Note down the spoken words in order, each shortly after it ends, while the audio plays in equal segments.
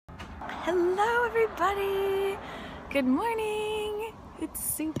Hello everybody! Good morning! It's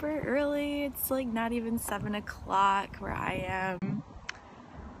super early. It's like not even 7 o'clock where I am.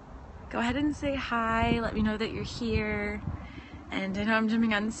 Go ahead and say hi. Let me know that you're here. And I know I'm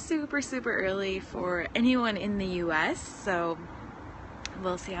jumping on super early for anyone in the US, so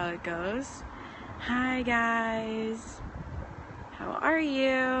we'll see how it goes. Hi guys! How are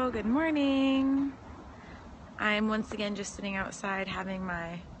you? Good morning! I'm once again just sitting outside having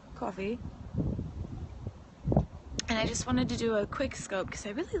my coffee. And I just wanted to do a quick scope because I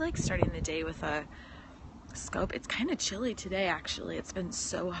really like starting the day with a scope. It's kind of chilly today actually. It's been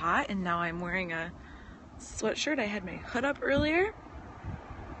so hot and now I'm wearing a sweatshirt. I had my hood up earlier.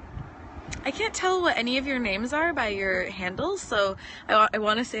 I can't tell what any of your names are by your handles, so I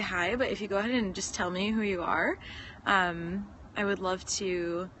want to say hi, but if you go ahead and just tell me who you are, I would love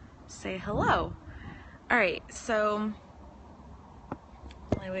to say hello. Alright, so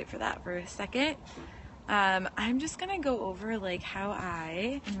let me wait for that for a second. I'm just gonna go over like how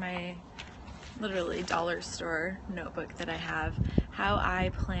I, in my literally dollar store notebook that I have, how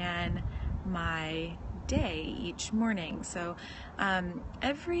I plan my day each morning. So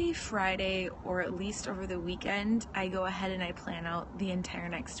every Friday, or at least over the weekend, I go ahead and I plan out the entire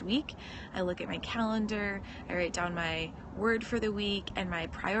next week. I look at my calendar, I write down my word for the week and my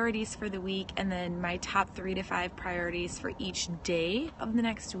priorities for the week, and then my top 3 to 5 priorities for each day of the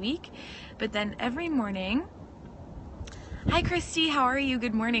next week. But then every morning, hi Christy, how are you?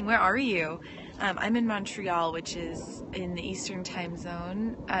 Good morning, where are you? I'm in Montreal, which is in the Eastern time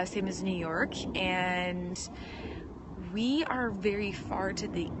zone, same as New York, and we are very far to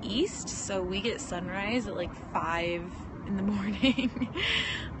the east, so we get sunrise at like 5 in the morning.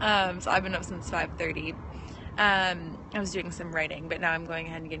 So I've been up since 5:30. I was doing some writing, but now I'm going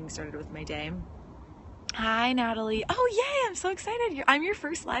ahead and getting started with my day. Hi Natalie. Oh yay, I'm so excited. I'm your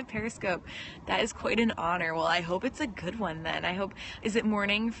first live Periscope. That is quite an honor. Well, I hope it's a good one then. Is it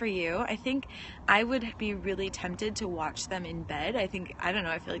morning for you? I think I would be really tempted to watch them in bed. I don't know,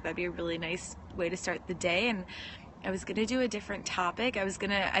 I feel like that'd be a really nice way to start the day. And I was gonna do a different topic. I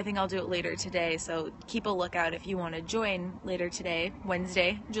think I'll do it later today. So keep a lookout if you want to join later today,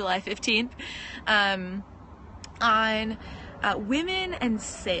 Wednesday, July 15th, on women and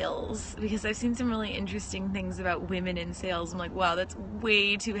sales, because I've seen some really interesting things about women in sales. I'm like, wow, that's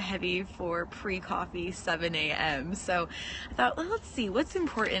way too heavy for pre-coffee 7 a.m. So I thought, well, let's see what's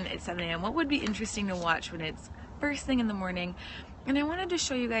important at 7 a.m. What would be interesting to watch when it's first thing in the morning. And I wanted to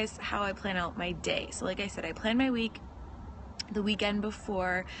show you guys how I plan out my day. So like I said, I plan my week. The weekend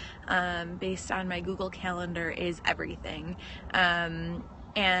before, based on my Google Calendar, is everything.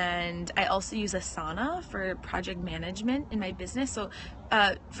 And I also use Asana for project management in my business. So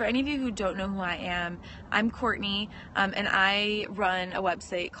for any of you who don't know who I am, I'm Courtney, and I run a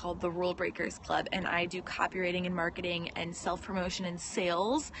website called the Rule Breakers Club, and I do copywriting and marketing and self-promotion and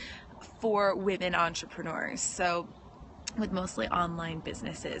sales for women entrepreneurs. So with mostly online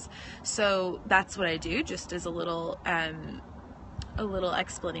businesses. So that's what I do, just as a little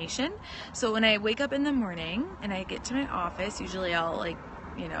explanation. So when I wake up in the morning and I get to my office, usually I'll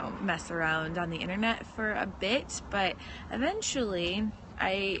mess around on the internet for a bit, but eventually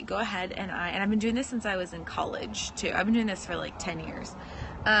I go ahead and I've been doing this since I was in college too. I've been doing this for like 10 years.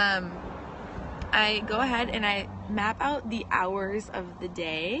 I go ahead and I map out the hours of the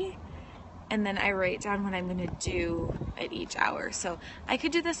day, and then I write down what I'm going to do at each hour. So I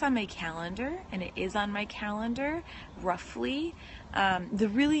could do this on my calendar, and it is on my calendar roughly. The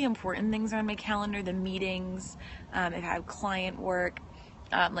really important things are on my calendar, the meetings, if I have client work.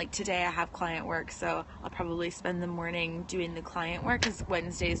 Like today I have client work, so I'll probably spend the morning doing the client work, because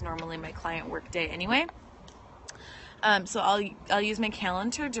Wednesday is normally my client work day anyway. So I'll use my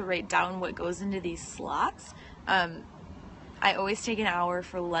calendar to write down what goes into these slots. I always take an hour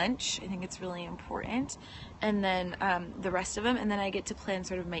for lunch. I think it's really important. And then the rest of them, and then I get to plan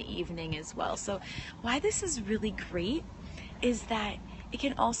sort of my evening as well. So why this is really great is that it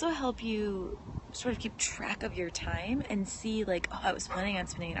can also help you sort of keep track of your time and see like, oh, I was planning on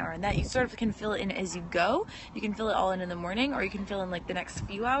spending an hour on that. You sort of can fill it in as you go. You can fill it all in the morning, or you can fill in like the next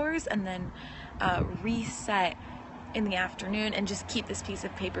few hours and then reset in the afternoon and just keep this piece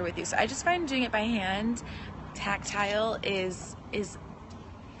of paper with you. So I just find doing it by hand, tactile, is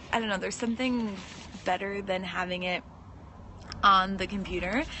I don't know, there's something better than having it on the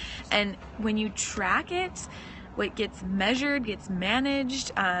computer. And when you track it, what gets measured gets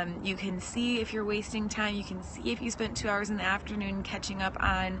managed. You can see if you're wasting time. You can see if you spent 2 hours in the afternoon catching up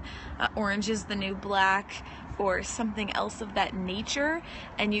on Orange is the New Black or something else of that nature,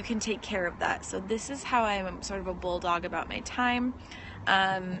 and you can take care of that. So this is how I'm sort of a bulldog about my time.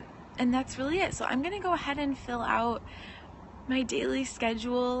 And that's really it. So I'm gonna go ahead and fill out my daily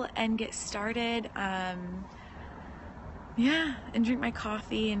schedule and get started. Yeah, and drink my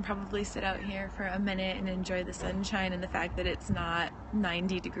coffee and probably sit out here for a minute and enjoy the sunshine and the fact that it's not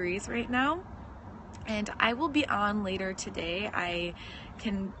 90 degrees right now. And I will be on later today. I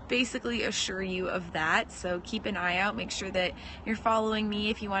can basically assure you of that. So keep an eye out. Make sure that you're following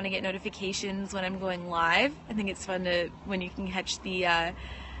me if you want to get notifications when I'm going live. I think it's fun when you can catch the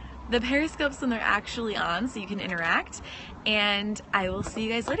Periscopes when they're actually on, so you can interact. And I will see you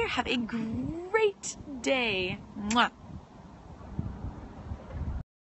guys later. Have a great day. Mwah.